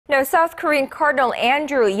Now, South Korean Cardinal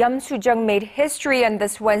Andrew Yeom Soo-jung made history on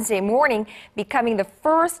this Wednesday morning, becoming the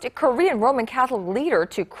first Korean Roman Catholic leader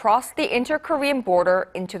to cross the inter-Korean border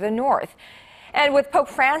into the north. And with Pope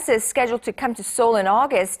Francis scheduled to come to Seoul in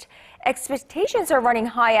August, expectations are running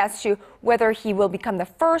high as to whether he will become the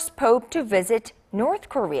first pope to visit North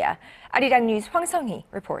Korea. Arirang News' Sung-hee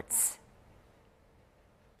reports.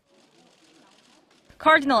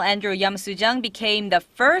 Cardinal Andrew Yeom Soo-jung became the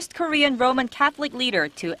first Korean Roman Catholic leader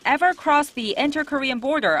to ever cross the inter-Korean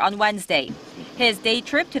border on Wednesday. His day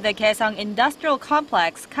trip to the Kaesong Industrial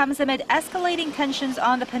Complex comes amid escalating tensions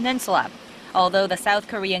on the peninsula, although the South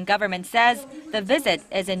Korean government says the visit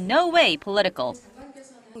is in no way political.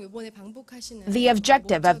 The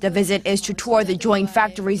objective of the visit is to tour the joint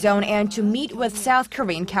factory zone and to meet with South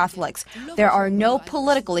Korean Catholics. There are no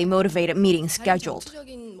politically motivated meetings scheduled.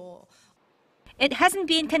 It hasn't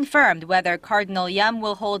been confirmed whether Cardinal Yeom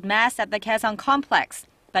will hold Mass at the Kaesong complex,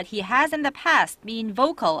 but he has in the past been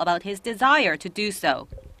vocal about his desire to do so.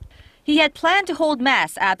 He had planned to hold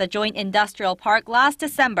Mass at the Joint Industrial Park last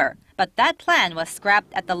December, but that plan was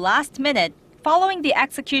scrapped at the last minute following the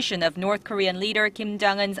execution of North Korean leader Kim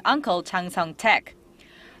Jong-un's uncle Chang Sung-taek.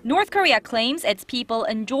 North Korea claims its people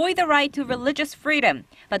enjoy the right to religious freedom,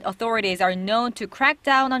 but authorities are known to crack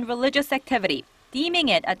down on religious activity, deeming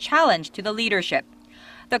it a challenge to the leadership.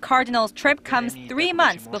 The Cardinal's trip comes 3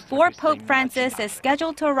 months before Pope Francis is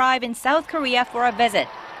scheduled to arrive in South Korea for a visit,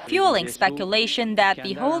 fueling speculation that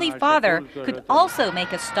the Holy Father could also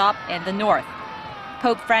make a stop in the north.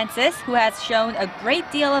 Pope Francis, who has shown a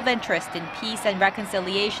great deal of interest in peace and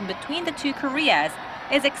reconciliation between the two Koreas,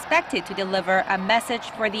 is expected to deliver a message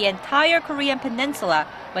for the entire Korean peninsula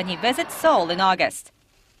when he visits Seoul in August.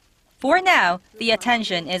 For now, the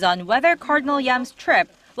attention is on whether Cardinal Yeom's trip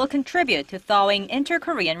will contribute to thawing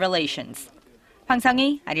inter-Korean relations.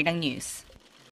 Sung-hee, Arirang News.